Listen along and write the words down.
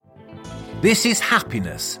This is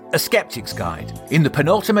Happiness, a Skeptic's Guide. In the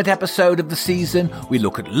penultimate episode of the season, we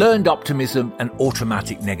look at learned optimism and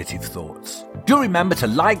automatic negative thoughts. Do remember to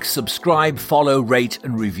like, subscribe, follow, rate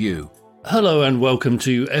and review. Hello and welcome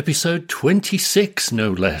to episode 26,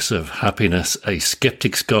 no less, of Happiness, a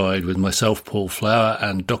Skeptic's Guide with myself, Paul Flower,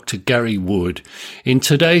 and Dr. Gary Wood. In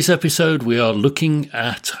today's episode, we are looking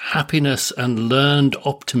at happiness and learned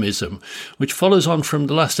optimism, which follows on from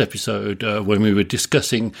the last episode when we were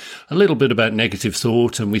discussing a little bit about negative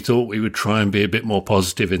thought, and we thought we would try and be a bit more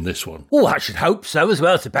positive in this one. Oh, I should hope so as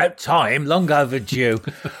well. It's about time, long overdue.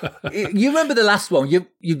 You remember the last one?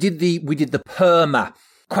 We did the PERMA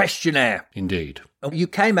questionnaire. Indeed. You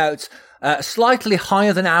came out slightly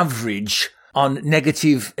higher than average on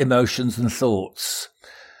negative emotions and thoughts.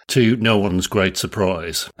 To no one's great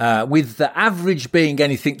surprise. With the average being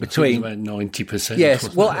anything between... about 90%.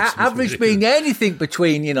 Yes, well, average being anything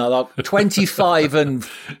between, like 25 and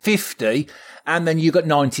 50, and then you got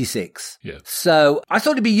 96. Yeah. So I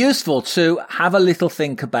thought it'd be useful to have a little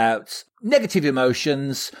think about negative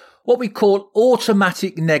emotions, what we call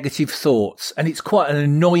automatic negative thoughts. And it's quite an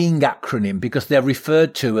annoying acronym because they're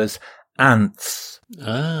referred to as ANTS.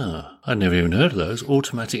 Ah, I'd never even heard of those.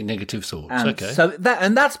 Automatic negative thoughts. ANTS. Okay. So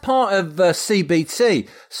that's part of CBT.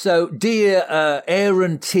 So dear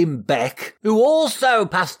Aaron Tim Beck, who also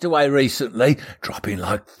passed away recently, dropping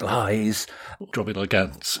like flies. Dropping like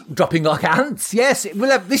ants. Dropping like ants, yes.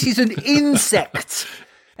 This is an insect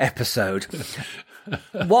episode.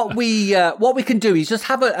 What we can do is just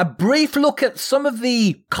have a brief look at some of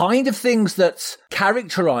the kind of things that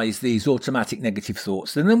characterize these automatic negative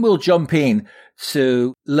thoughts, and then we'll jump in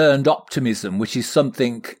to learned optimism, which is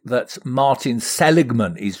something that Martin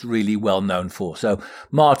Seligman is really well known for. So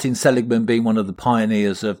Martin Seligman being one of the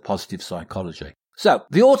pioneers of positive psychology. So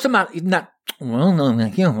the automatic...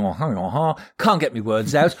 can't get me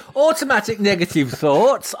words out. Automatic negative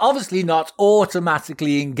thoughts, obviously not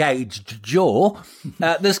automatically engaged jaw.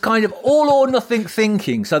 There's kind of all or nothing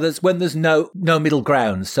thinking. So there's when there's no middle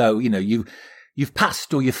ground. So, you've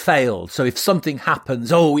passed or you've failed. So if something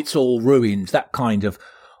happens, it's all ruined. That kind of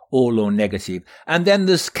all or negative. And then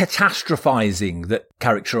there's catastrophizing that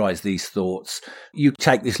characterize these thoughts. You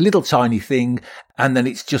take this little tiny thing and then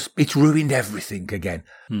it's ruined everything again.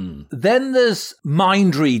 Then there's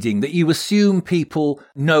mind reading, that you assume people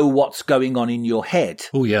know what's going on in your head.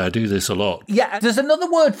 Oh yeah, I do this a lot. Yeah, there's another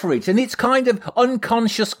word for it, and it's kind of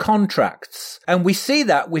unconscious contracts. And we see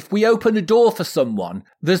that if we open a door for someone,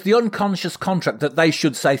 there's the unconscious contract that they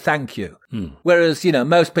should say thank you. Whereas,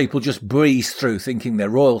 most people just breeze through thinking they're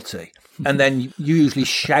royalty. And then you usually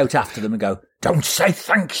shout after them and go, "Don't say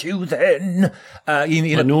thank you then."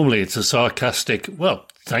 Normally it's a sarcastic, well,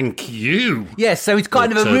 thank you. Yes, so it's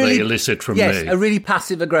kind of a really... they elicit from me. Yes, a really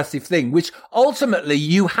passive-aggressive thing, which ultimately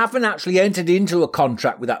you haven't actually entered into a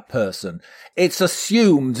contract with that person. It's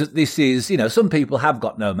assumed that this is, some people have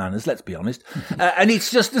got no manners, let's be honest. And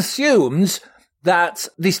it's just assumed that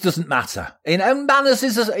this doesn't matter. And manners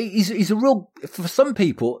is a real, for some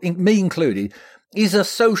people, me included, is a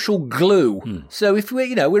social glue. So if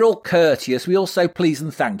we're all courteous, we all say please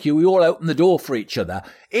and thank you, we all open the door for each other,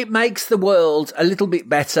 it makes the world a little bit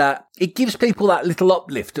better. It gives people that little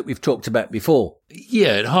uplift that we've talked about before.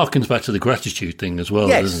 Yeah, it harkens back to the gratitude thing as well,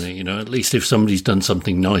 yes. Doesn't it? At least if somebody's done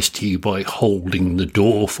something nice to you by holding the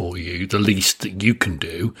door for you, the least that you can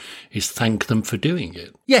do is thank them for doing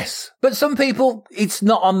it. Yes, but some people, it's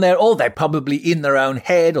not on their, or they're probably in their own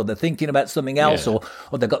head, or they're thinking about something else, or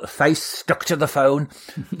they've got the face stuck to the phone.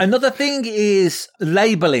 Another thing is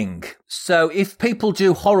labelling. So if people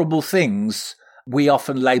do horrible things, we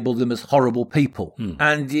often label them as horrible people.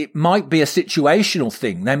 And it might be a situational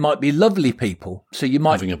thing. They might be lovely people. So you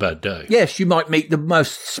might... having a bad day. Yes, you might meet the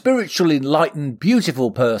most spiritually enlightened, beautiful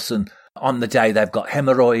person on the day they've got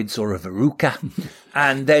hemorrhoids or a verruca.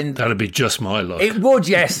 And then... that'd be just my luck. It would,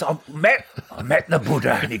 yes. I met the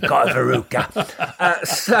Buddha and he got a verruca.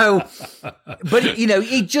 But,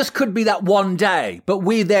 it just could be that one day. But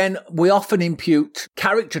we often impute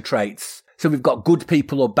character traits. So we've got good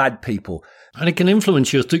people or bad people. And it can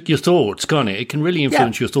influence your thoughts, can't it? It can really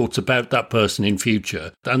influence your thoughts about that person in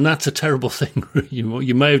future. And that's a terrible thing.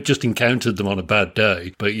 You may have just encountered them on a bad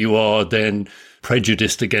day, but you are then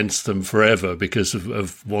prejudiced against them forever because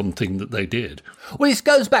of one thing that they did. Well, this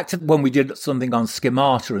goes back to when we did something on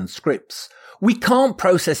schemata and scripts. We can't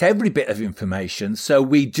process every bit of information, so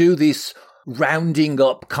we do this rounding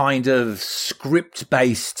up kind of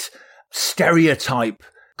script-based stereotype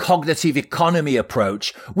cognitive economy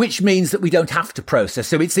approach, which means that we don't have to process.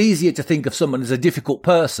 So it's easier to think of someone as a difficult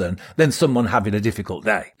person than someone having a difficult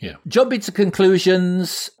day. Yeah. Jump into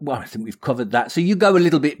conclusions. Well, I think we've covered that. So you go a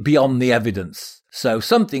little bit beyond the evidence. So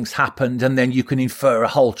something's happened and then you can infer a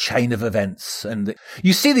whole chain of events. And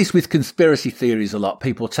you see this with conspiracy theories a lot.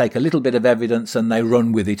 People take a little bit of evidence and they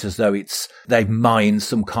run with it as though they've mined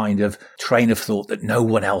some kind of train of thought that no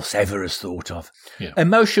one else ever has thought of. Yeah.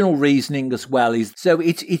 Emotional reasoning as well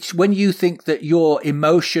it's when you think that your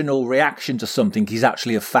emotional reaction to something is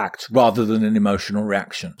actually a fact rather than an emotional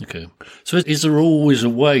reaction. Okay. So is there always a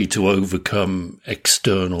way to overcome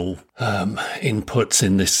external inputs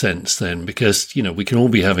in this sense then? Because, we can all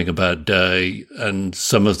be having a bad day, and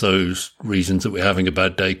some of those reasons that we're having a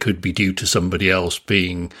bad day could be due to somebody else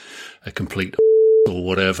being a complete or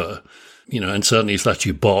whatever. And certainly if that's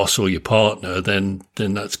your boss or your partner, then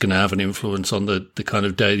that's going to have an influence on the kind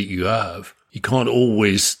of day that you have. You can't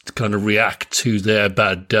always kind of react to their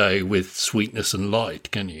bad day with sweetness and light,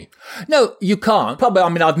 can you? No, you can't. Probably,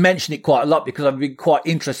 I've mentioned it quite a lot because I've been quite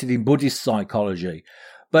interested in Buddhist psychology.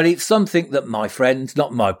 But it's something that my friend,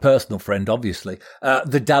 not my personal friend, obviously,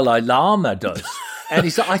 the Dalai Lama does. And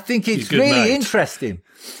I think it's really interesting.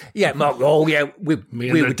 Yeah, Mark. Oh, yeah. Me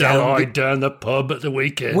and the Dalai down the pub at the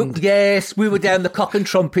weekend. Yes, we were down the Cock and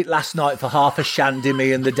Trumpet last night for half a shandy,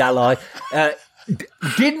 me and the Dalai.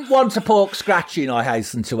 Didn't want a pork scratching, I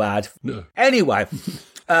hasten to add. No. Anyway,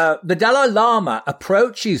 the Dalai Lama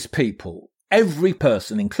approaches people, every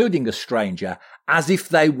person, including a stranger, as if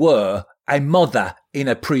they were a mother in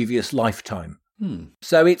a previous lifetime.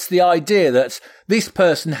 So it's the idea that this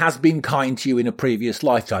person has been kind to you in a previous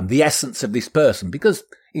lifetime, the essence of this person, because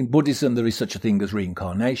in Buddhism there is such a thing as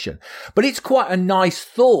reincarnation. But it's quite a nice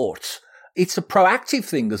thought. It's a proactive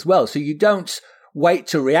thing as well. So you don't wait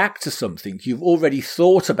to react to something. You've already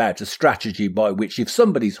thought about a strategy by which if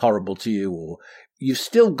somebody's horrible to you, or you've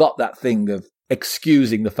still got that thing of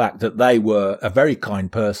excusing the fact that they were a very kind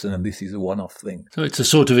person and this is a one-off thing. So it's a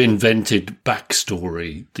sort of invented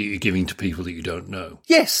backstory that you're giving to people that you don't know.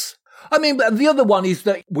 Yes. The other one is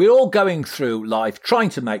that we're all going through life trying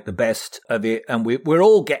to make the best of it, and we're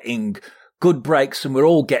all getting good breaks and we're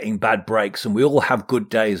all getting bad breaks, and we all have good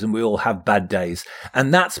days and we all have bad days.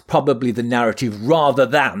 And that's probably the narrative, rather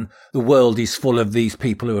than the world is full of these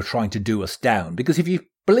people who are trying to do us down. Because if you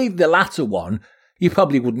believe the latter one, you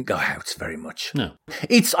probably wouldn't go out very much. No.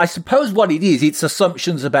 I suppose what it is, it's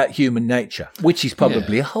assumptions about human nature, which is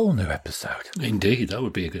probably a whole new episode. Indeed, that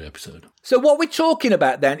would be a good episode. So what we're talking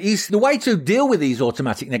about then is the way to deal with these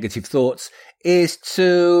automatic negative thoughts is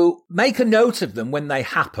to make a note of them when they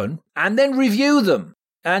happen and then review them.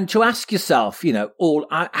 And to ask yourself,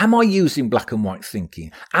 am I using black and white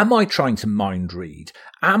thinking? Am I trying to mind read?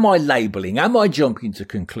 Am I labeling? Am I jumping to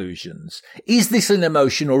conclusions? Is this an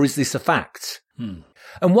emotion or is this a fact?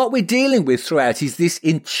 And what we're dealing with throughout is this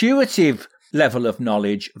intuitive level of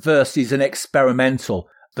knowledge versus an experimental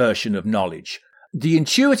version of knowledge. The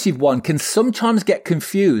intuitive one can sometimes get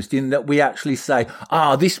confused in that we actually say,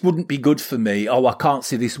 this wouldn't be good for me. Oh, I can't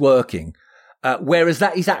see this working. Whereas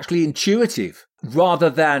that is actually intuitive rather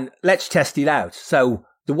than let's test it out. So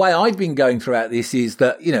the way I've been going throughout this is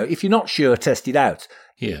that, if you're not sure, test it out.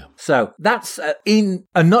 Yeah. So that's in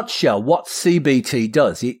a nutshell what CBT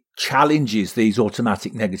does. It challenges these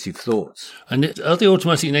automatic negative thoughts. And are the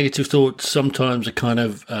automatic negative thoughts sometimes a kind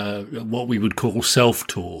of what we would call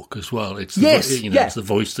self-talk as well? It's it's the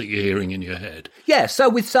voice that you're hearing in your head. Yeah, so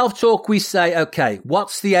with self-talk we say, okay,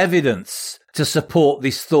 what's the evidence to support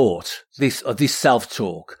this thought, this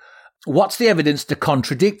self-talk? What's the evidence to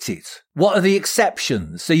contradict it? What are the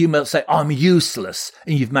exceptions? So you might say, I'm useless,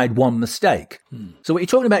 and you've made one mistake. So what you're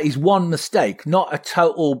talking about is one mistake, not a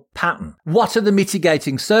total pattern. What are the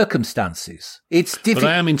mitigating circumstances? It's difficult.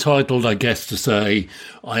 But I am entitled, I guess, to say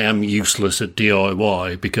I am useless at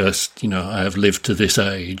DIY because, I have lived to this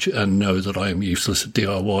age and know that I am useless at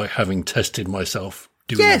DIY, having tested myself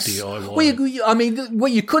doing DIY.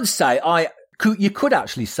 Well, you could say, you could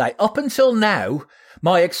actually say, up until now,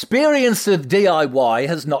 my experience of DIY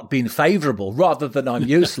has not been favourable, rather than I'm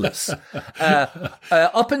useless.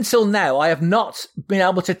 Up until now, I have not been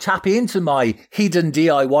able to tap into my hidden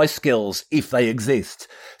DIY skills, if they exist.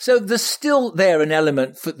 So there's still there an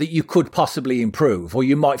element that you could possibly improve, or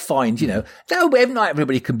you might find, not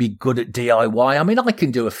everybody can be good at DIY. I can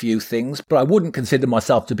do a few things, but I wouldn't consider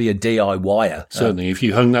myself to be a DIYer. Certainly, if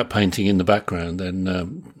you hung that painting in the background,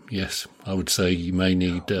 then yes, I would say you may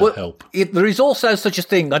need help. There is also such a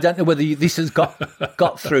thing. I don't know whether this has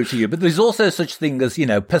got through to you, but there's also such thing as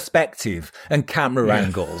perspective and camera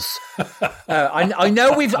angles. I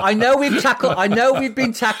know we've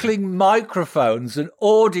been tackling microphones and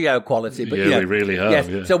audio quality, but we really have. Yes.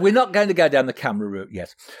 Yeah. So we're not going to go down the camera route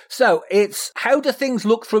yet. So it's how do things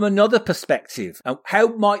look from another perspective, and how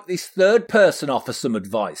might this third person offer some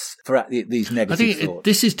advice for these negative thoughts?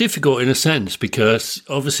 This is difficult in a sense because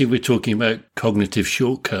obviously we're talking about cognitive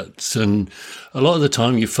shortcuts, and a lot of the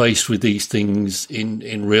time you're faced with these things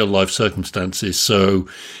in real life circumstances. So,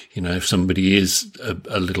 if somebody is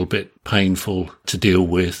a little bit painful to deal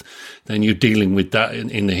with, then you're dealing with that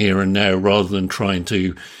in the here and now rather than trying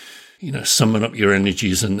to, summon up your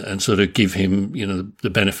energies and sort of give him, the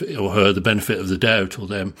benefit or her the benefit of the doubt or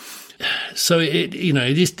them. So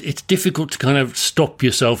it's difficult to kind of stop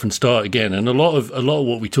yourself and start again. And a lot of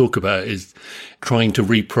what we talk about is trying to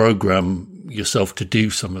reprogram yourself to do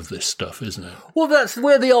some of this stuff, isn't it? Well, that's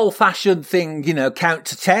where the old-fashioned thing, count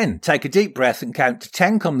to 10, take a deep breath and count to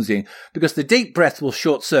 10 comes in, because the deep breath will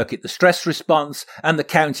short-circuit the stress response and the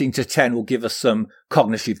counting to 10 will give us some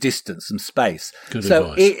cognitive distance, some space. Good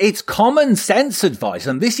so advice. It's common sense advice.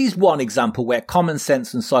 And this is one example where common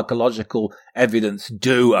sense and psychological evidence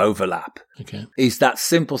do overlap. Okay. Is that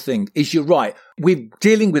simple thing. Is you're right. We're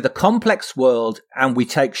dealing with a complex world and we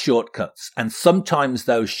take shortcuts. And sometimes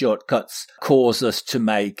those shortcuts cause us to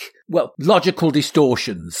make, logical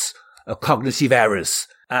distortions or cognitive errors.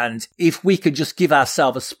 And if we could just give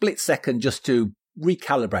ourselves a split second just to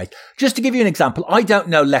recalibrate. Just to give you an example, I don't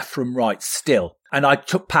know left from right still. And I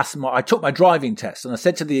took my driving test and I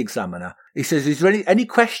said to the examiner, he says, is there any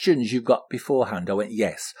questions you've got beforehand? I went,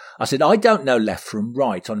 yes. I said, I don't know left from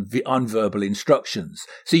right on verbal instructions.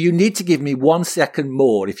 So you need to give me 1 second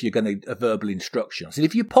more if you're going to a verbal instruction. I said,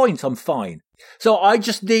 if you point, I'm fine. So I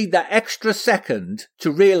just need that extra second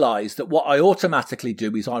to realize that what I automatically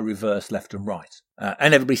do is I reverse left and right.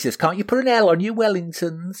 And everybody says, can't you put an L on your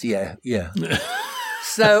Wellingtons? Yeah.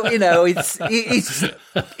 So, it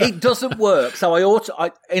doesn't work. So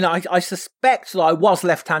I suspect that I was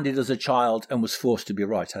left-handed as a child and was forced to be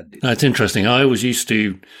right-handed. That's interesting. I always used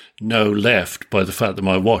to know left by the fact that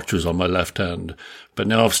my watch was on my left hand. But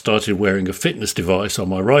now I've started wearing a fitness device on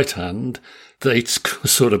my right hand. They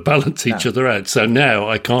sort of balance each other out. So now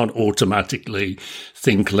I can't automatically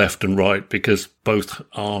think left and right because both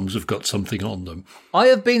arms have got something on them. I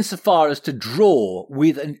have been so far as to draw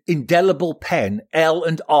with an indelible pen L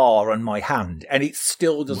and R on my hand, and it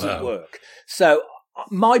still doesn't work. So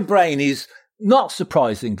my brain is, not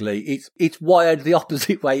surprisingly, it's wired the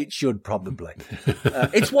opposite way it should probably.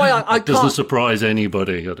 It's why I can't. Doesn't surprise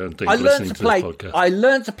anybody, I don't think, listening to this podcast. I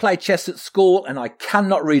learned to play chess at school and I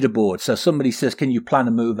cannot read a board. So somebody says, can you plan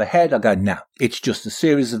a move ahead? I go, no, it's just a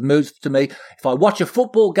series of moves to me. If I watch a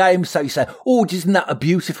football game, so you say, oh, isn't that a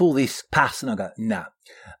beautiful, this pass? And I go, no.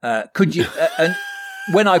 Could you, and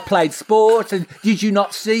when I played sport, and did you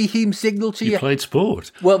not see him signal to you? You played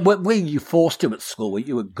sport? Well, you forced to at school, weren't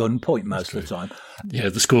you? At gunpoint most of the time. Yeah,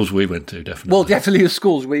 the schools we went to, definitely. Well, definitely the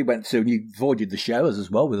schools we went to, and you avoided the showers as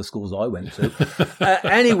well with the schools I went to.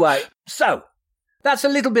 Anyway, so that's a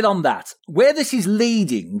little bit on that. Where this is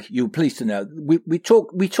leading, you're pleased to know, we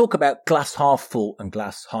talk about glass half full and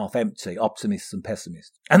glass half empty, optimists and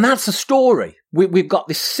pessimists. And that's a story. We've got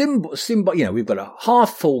this symbol, we've got a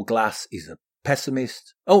half full glass is a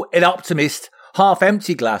pessimist. Oh, an optimist. Half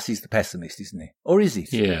empty glass is the pessimist, isn't it? Or is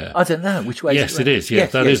it? Yeah. I don't know which way. Yes, it is. Yeah,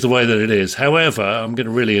 that is the way that it is. However, I'm going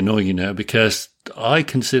to really annoy you now because I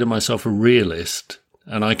consider myself a realist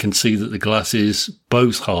and I can see that the glass is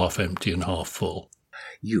both half empty and half full.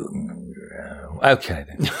 Okay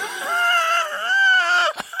then.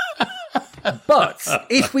 But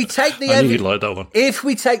if we take the I knew you'd like that one. If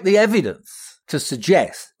we take the evidence to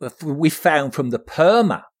suggest that we found from the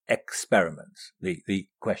PERMA experiment, the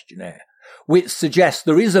questionnaire, which suggests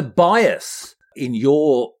there is a bias in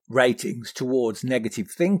your ratings towards negative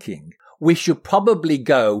thinking, we should probably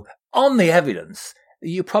go on the evidence.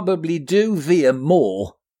 You probably do veer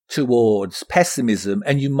more towards pessimism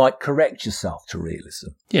and you might correct yourself to realism.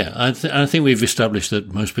 Yeah, I think we've established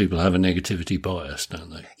that most people have a negativity bias, don't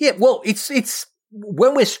they? Yeah, well, it's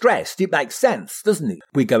when we're stressed, it makes sense, doesn't it?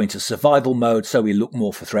 We go into survival mode, so we look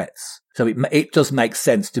more for threats. So it does make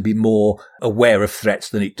sense to be more aware of threats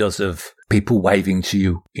than it does of people waving to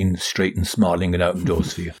you in the street and smiling and open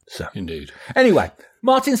doors for you. So Indeed. Anyway,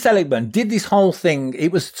 Martin Seligman did this whole thing.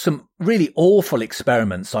 It was some really awful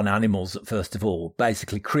experiments on animals, first of all,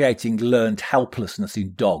 basically creating learned helplessness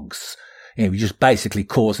in dogs. You just basically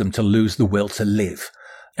cause them to lose the will to live.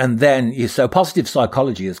 And then, so positive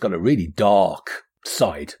psychology has got a really dark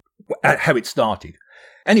side. how it started.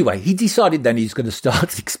 Anyway, he decided then he's going to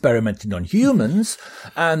start experimenting on humans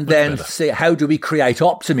and then see how do we create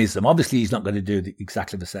optimism. Obviously, he's not going to do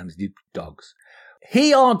exactly the same as he did with dogs.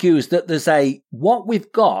 He argues that there's what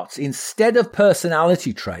we've got, instead of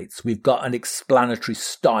personality traits, we've got an explanatory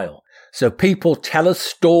style. So people tell a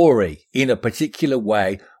story in a particular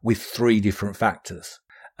way with 3 different factors.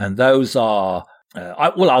 And those are,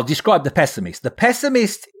 I'll describe the pessimist. The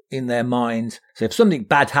pessimist in their mind, so if something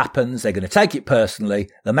bad happens, they're going to take it personally,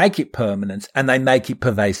 they make it permanent, and they make it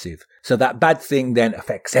pervasive. So that bad thing then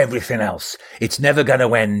affects everything else. It's never going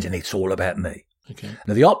to end, and it's all about me. Okay.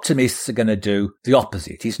 Now, the optimists are going to do the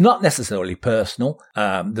opposite. It's not necessarily personal.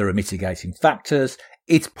 There are mitigating factors.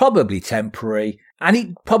 It's probably temporary, and it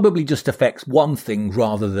probably just affects one thing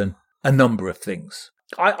rather than a number of things.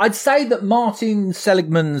 I'd say that Martin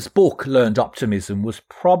Seligman's book, Learned Optimism, was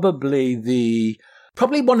probably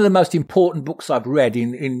one of the most important books I've read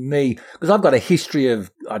in me, because I've got a history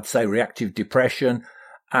of, I'd say, reactive depression.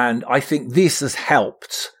 And I think this has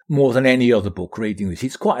helped more than any other book reading this.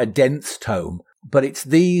 It's quite a dense tome, but it's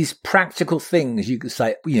these practical things you could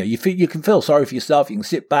say, you can feel sorry for yourself. You can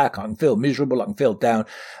sit back. I can feel miserable. I can feel down.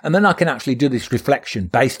 And then I can actually do this reflection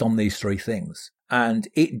based on these 3 things. And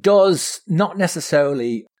it does not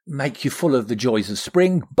necessarily make you full of the joys of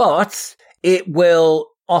spring, but it will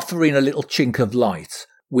offer in a little chink of light,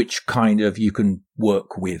 which kind of you can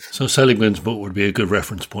work with. So Seligman's book would be a good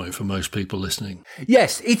reference point for most people listening.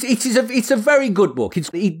 Yes, it's a very good book.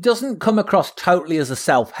 It doesn't come across totally as a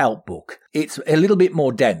self-help book. It's a little bit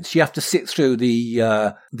more dense. You have to sit through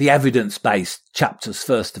the evidence-based chapters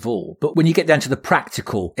first of all. But when you get down to the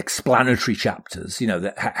practical, explanatory chapters,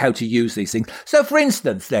 how to use these things. So for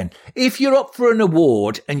instance, then, if you're up for an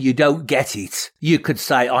award and you don't get it, you could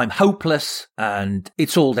say, I'm hopeless and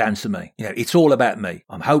it's all down to me. It's all about me.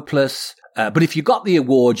 I'm hopeless. But if you got the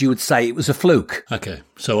award, you would say it was a fluke. Okay.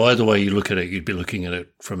 So either way you look at it, you'd be looking at it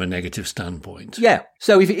from a negative standpoint. Yeah.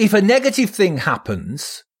 So if a negative thing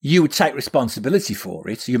happens, you would take responsibility for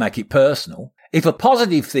it. So you make it personal. If a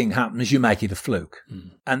positive thing happens, you make it a fluke.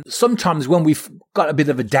 Mm. And sometimes when we've got a bit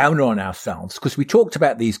of a downer on ourselves, because we talked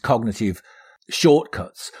about these cognitive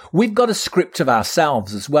shortcuts, we've got a script of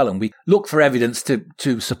ourselves as well. And we look for evidence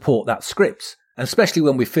to support that script. And especially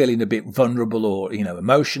when we're feeling a bit vulnerable or,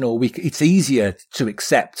 emotional, it's easier to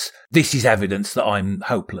accept this is evidence that I'm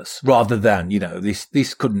hopeless rather than,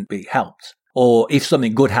 this couldn't be helped. Or if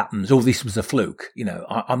something good happens, this was a fluke,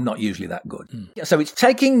 I'm not usually that good. Mm. So it's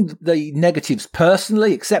taking the negatives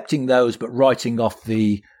personally, accepting those, but writing off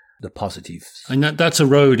the positives. And that's a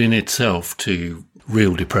road in itself to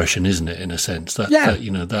real depression, isn't it, in a sense?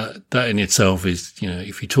 That in itself is,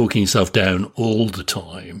 if you're talking yourself down all the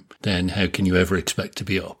time, then how can you ever expect to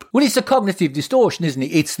be up? Well, it's a cognitive distortion, isn't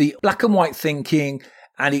it? It's the black and white thinking,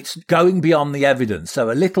 and it's going beyond the evidence.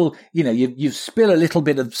 So a little, you spill a little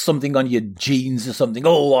bit of something on your jeans or something.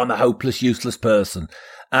 Oh, I'm a hopeless, useless person.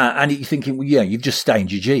 And you're thinking, well, you've just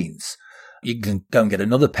stained your jeans. You can go and get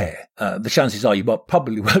another pair. The chances are you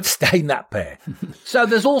probably won't stain that pair. So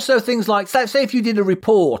there's also things like, say if you did a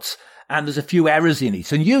report and there's a few errors in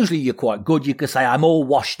it, and usually you're quite good, you could say, I'm all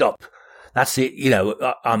washed up. That's it.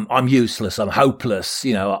 I'm useless. I'm hopeless.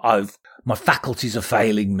 My faculties are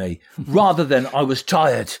failing me, rather than I was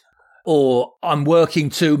tired or I'm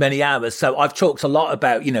working too many hours. So I've talked a lot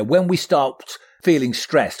about, when we start feeling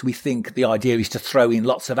stressed, we think the idea is to throw in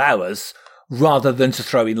lots of hours rather than to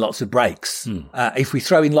throw in lots of breaks. If we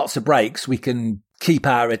throw in lots of breaks, we can keep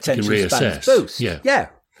our attention spans boost.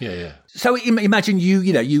 Yeah. So imagine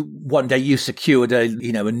you one day you secured a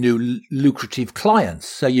new lucrative client.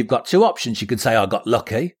 So you've got 2 options. You could say, I got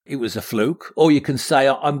lucky. It was a fluke. Or you can say,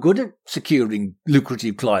 I'm good at securing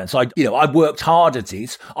lucrative clients. I worked hard at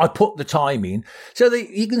it. I put the time in. So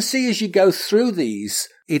you can see as you go through these,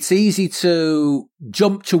 it's easy to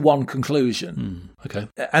jump to one conclusion. Okay.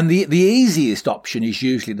 And the easiest option is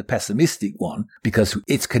usually the pessimistic one because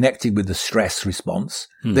it's connected with the stress response.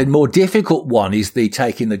 The more difficult one is the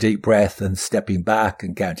taking the deep breath and stepping back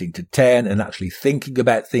and counting to 10 and actually thinking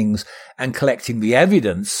about things and collecting the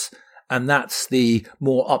evidence. And that's the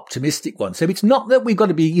more optimistic one. So it's not that we've got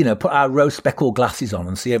to be, put our rose speckled glasses on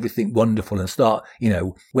and see everything wonderful and start,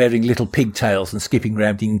 wearing little pigtails and skipping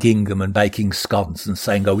around in gingham and baking scones and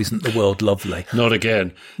saying, oh, isn't the world lovely? Not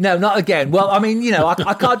again. No, not again. Well, I mean,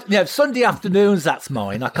 I can't, Sunday afternoons, that's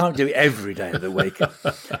mine. I can't do it every day of the week.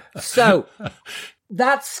 So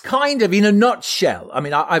that's kind of in a nutshell. I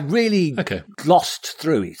mean, I really glossed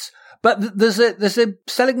through it. But there's a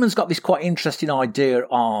Seligman's got this quite interesting idea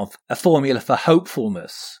of a formula for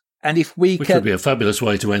hopefulness. And if we Which can... would be a fabulous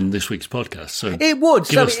way to end this week's podcast. So it would.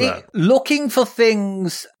 Give us that. Looking for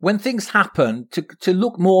things, when things happen, to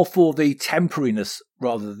look more for the temporariness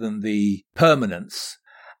rather than the permanence,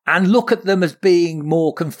 and look at them as being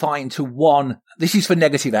more confined to one. This is for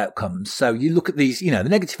negative outcomes. So you look at these, the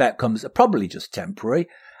negative outcomes are probably just temporary,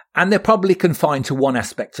 and they're probably confined to one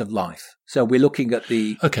aspect of life. So we're looking at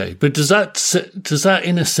the... Okay, but does that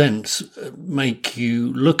in a sense make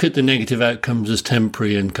you look at the negative outcomes as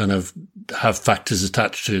temporary and kind of have factors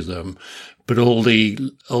attached to them, but all the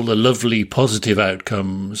lovely positive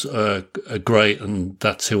outcomes are great and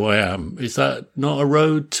that's who I am? Is that not a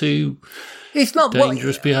road to... It's not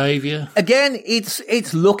dangerous behaviour? Again,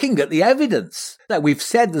 it's looking at the evidence. So we've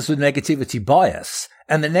said there's a negativity bias,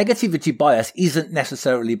 and the negativity bias isn't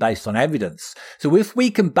necessarily based on evidence. So if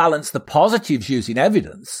we can balance the positives using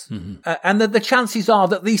evidence, and that the chances are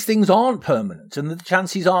that these things aren't permanent, and the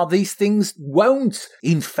chances are these things won't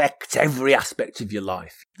infect every aspect of your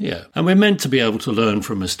life. Yeah, and we're meant to be able to learn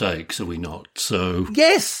from mistakes, are we not? So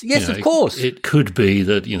yes, of course. It could be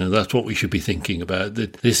that, that's what we should be thinking about,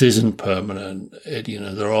 that this isn't permanent.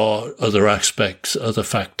 There are other aspects, other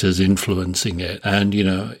factors influencing it. And,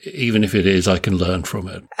 even if it is, I can learn from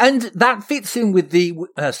it. And that fits in with the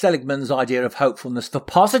Seligman's idea of hopefulness for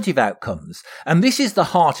positive outcomes. And this is the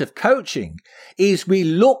heart of coaching, is we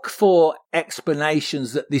look for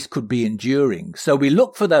explanations that this could be enduring. So we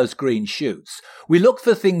look for those green shoots. We look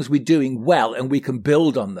for things we're doing well and we can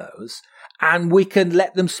build on those. And we can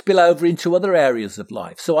let them spill over into other areas of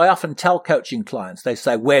life. So I often tell coaching clients, they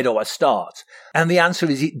say, where do I start? And the answer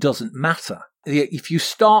is it doesn't matter. If you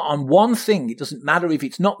start on one thing, it doesn't matter if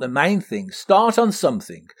it's not the main thing. Start on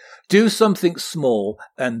something, do something small,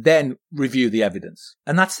 and then review the evidence.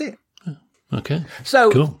 And that's it. Okay.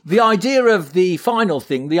 So cool. The idea of the final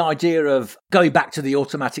thing, the idea of going back to the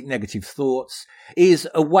automatic negative thoughts, is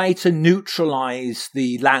a way to neutralize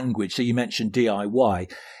the language. So you mentioned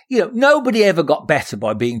DIY. Nobody ever got better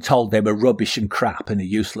by being told they were rubbish and crap and a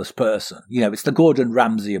useless person. It's the Gordon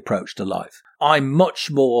Ramsay approach to life. I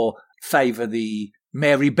much more favour the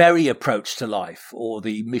Mary Berry approach to life, or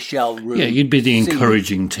the Michelle Roux. Yeah, you'd be the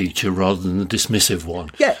encouraging teacher rather than the dismissive one.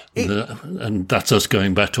 Yeah. And that's us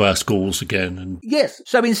going back to our schools again. And yes.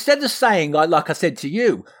 So instead of saying, like I said to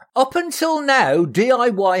you, up until now,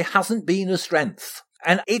 DIY hasn't been a strength.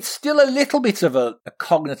 And it's still a little bit of a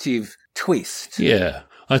cognitive twist. Yeah.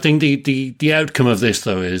 I think the outcome of this,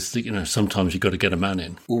 though, is that, sometimes you've got to get a man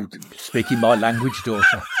in. Oh, speaking my language,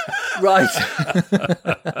 daughter. Right.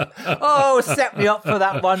 Oh, set me up for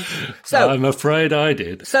that one. So I'm afraid I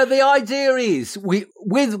did. So the idea is,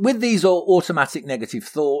 with these automatic negative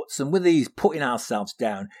thoughts and with these putting ourselves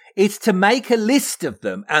down, it's to make a list of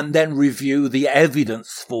them and then review the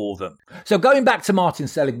evidence for them. So going back to Martin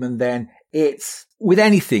Seligman then, it's with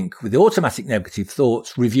anything, with the automatic negative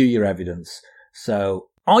thoughts, review your evidence. So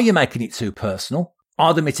are you making it too personal?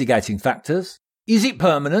 Are there mitigating factors? Is it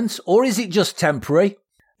permanent or is it just temporary?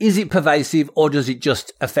 Is it pervasive or does it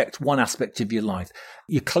just affect one aspect of your life?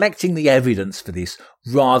 You're collecting the evidence for this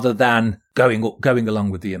rather than going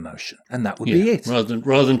along with the emotion. And that would be it.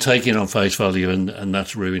 Rather than taking on face value and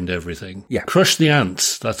that's ruined everything. Yeah. Crush the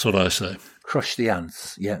ants. That's what I say. Crush the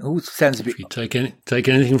ants. Yeah. Oh, sounds a bit. If you take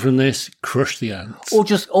anything from this, crush the ants. Or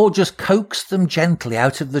just coax them gently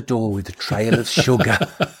out of the door with a trail of sugar.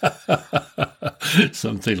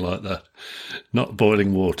 Something like that. Not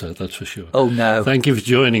boiling water, that's for sure. Oh, no. Thank you for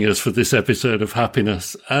joining us for this episode of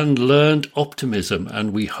Happiness and Learned Optimism.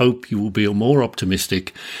 And we hope you will be more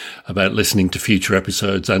optimistic about listening to future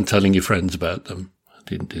episodes and telling your friends about them. I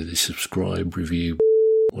didn't do the subscribe, review,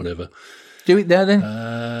 whatever. Do it there then.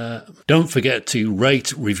 Don't forget to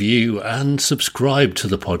rate, review and subscribe to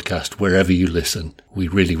the podcast wherever you listen. We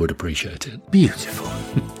really would appreciate it. Beautiful.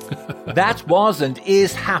 That was and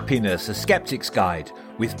is Happiness, a Skeptic's Guide,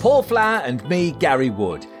 with Paul Flower and me, Gary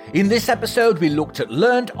Wood. In this episode, we looked at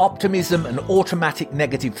learned optimism and automatic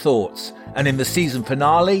negative thoughts. And in the season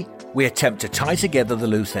finale, we attempt to tie together the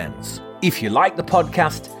loose ends. If you like the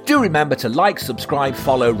podcast, do remember to like, subscribe,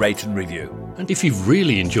 follow, rate and review. And if you've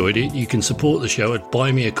really enjoyed it, you can support the show at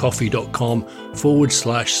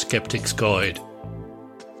buymeacoffee.com/Skeptics Guide.